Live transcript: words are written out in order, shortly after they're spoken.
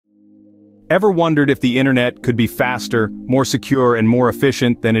Ever wondered if the internet could be faster, more secure, and more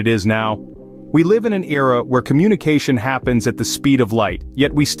efficient than it is now? We live in an era where communication happens at the speed of light,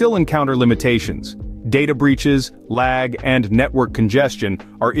 yet we still encounter limitations. Data breaches, lag, and network congestion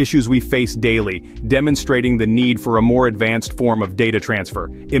are issues we face daily, demonstrating the need for a more advanced form of data transfer.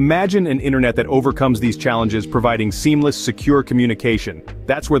 Imagine an internet that overcomes these challenges, providing seamless, secure communication.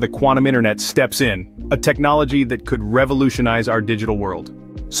 That's where the quantum internet steps in, a technology that could revolutionize our digital world.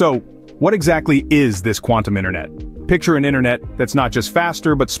 So, what exactly is this quantum internet? Picture an internet that's not just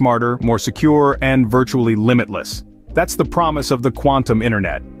faster but smarter, more secure, and virtually limitless. That's the promise of the quantum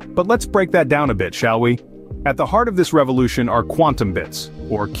internet. But let's break that down a bit, shall we? At the heart of this revolution are quantum bits,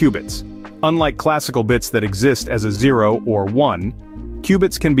 or qubits. Unlike classical bits that exist as a 0 or 1,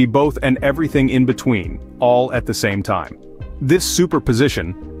 qubits can be both and everything in between, all at the same time. This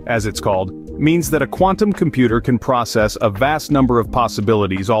superposition, as it's called, means that a quantum computer can process a vast number of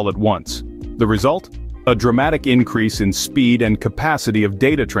possibilities all at once. The result? A dramatic increase in speed and capacity of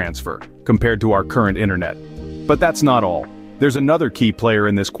data transfer, compared to our current internet. But that's not all. There's another key player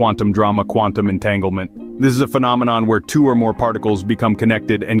in this quantum drama: quantum entanglement. This is a phenomenon where two or more particles become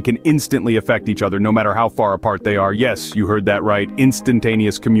connected and can instantly affect each other no matter how far apart they are. Yes, you heard that right,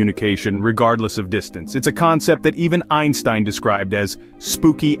 instantaneous communication regardless of distance. It's a concept that even Einstein described as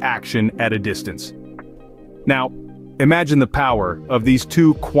spooky action at a distance. Now, imagine the power of these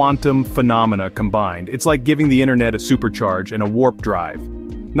two quantum phenomena combined. It's like giving the internet a supercharge and a warp drive.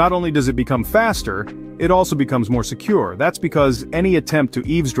 Not only does it become faster, it also becomes more secure. That's because any attempt to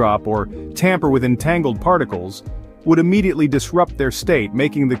eavesdrop or tamper with entangled particles would immediately disrupt their state,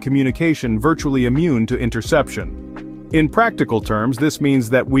 making the communication virtually immune to interception. In practical terms, this means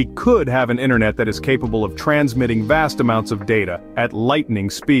that we could have an internet that is capable of transmitting vast amounts of data at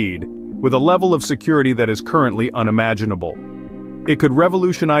lightning speed, with a level of security that is currently unimaginable. It could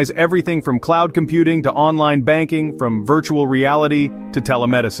revolutionize everything from cloud computing to online banking, from virtual reality to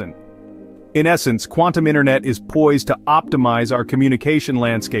telemedicine. In essence, quantum internet is poised to optimize our communication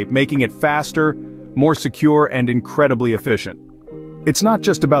landscape, making it faster, more secure, and incredibly efficient. It's not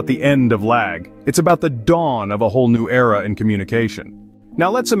just about the end of lag, it's about the dawn of a whole new era in communication. Now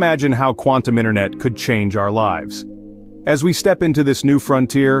let's imagine how quantum internet could change our lives. As we step into this new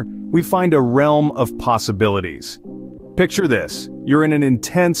frontier, we find a realm of possibilities. Picture this: you're in an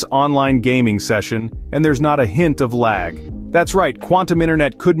intense online gaming session, and there's not a hint of lag. That's right, quantum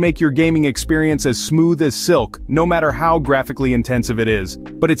internet could make your gaming experience as smooth as silk, no matter how graphically intensive it is.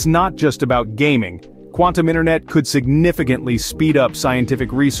 But it's not just about gaming. Quantum internet could significantly speed up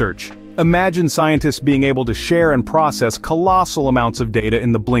scientific research. Imagine scientists being able to share and process colossal amounts of data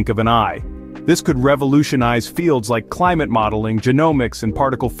in the blink of an eye. This could revolutionize fields like climate modeling, genomics, and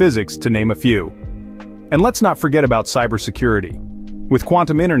particle physics, to name a few. And let's not forget about cybersecurity. With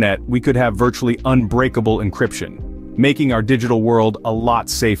quantum internet, we could have virtually unbreakable encryption, making our digital world a lot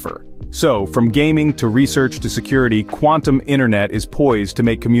safer. So, from gaming to research to security, quantum internet is poised to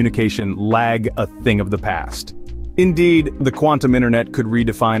make communication lag a thing of the past. Indeed, the quantum internet could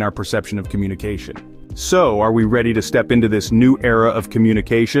redefine our perception of communication. So, are we ready to step into this new era of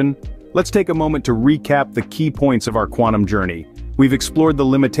communication? Let's take a moment to recap the key points of our quantum journey. We've explored the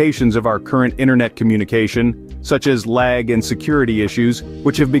limitations of our current internet communication, such as lag and security issues,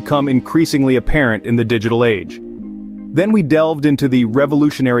 which have become increasingly apparent in the digital age. Then we delved into the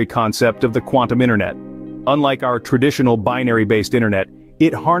revolutionary concept of the quantum internet. Unlike our traditional binary-based internet,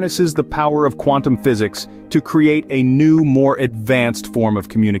 it harnesses the power of quantum physics to create a new, more advanced form of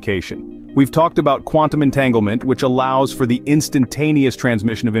communication. We've talked about quantum entanglement, which allows for the instantaneous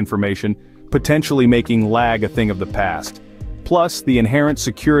transmission of information, potentially making lag a thing of the past. Plus, the inherent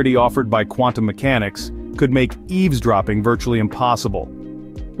security offered by quantum mechanics could make eavesdropping virtually impossible.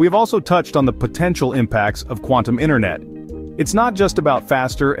 We have also touched on the potential impacts of quantum internet. It's not just about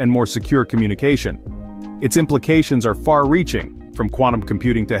faster and more secure communication. Its implications are far-reaching, from quantum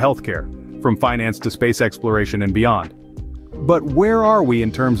computing to healthcare, from finance to space exploration and beyond. But where are we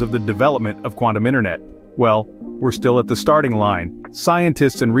in terms of the development of quantum internet? Well, we're still at the starting line.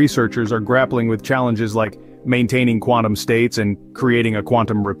 Scientists and researchers are grappling with challenges like maintaining quantum states and creating a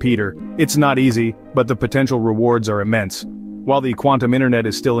quantum repeater. It's not easy, but the potential rewards are immense. While the quantum internet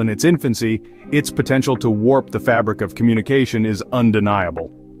is still in its infancy, its potential to warp the fabric of communication is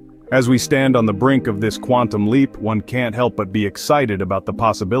undeniable. As we stand on the brink of this quantum leap, one can't help but be excited about the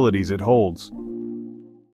possibilities it holds.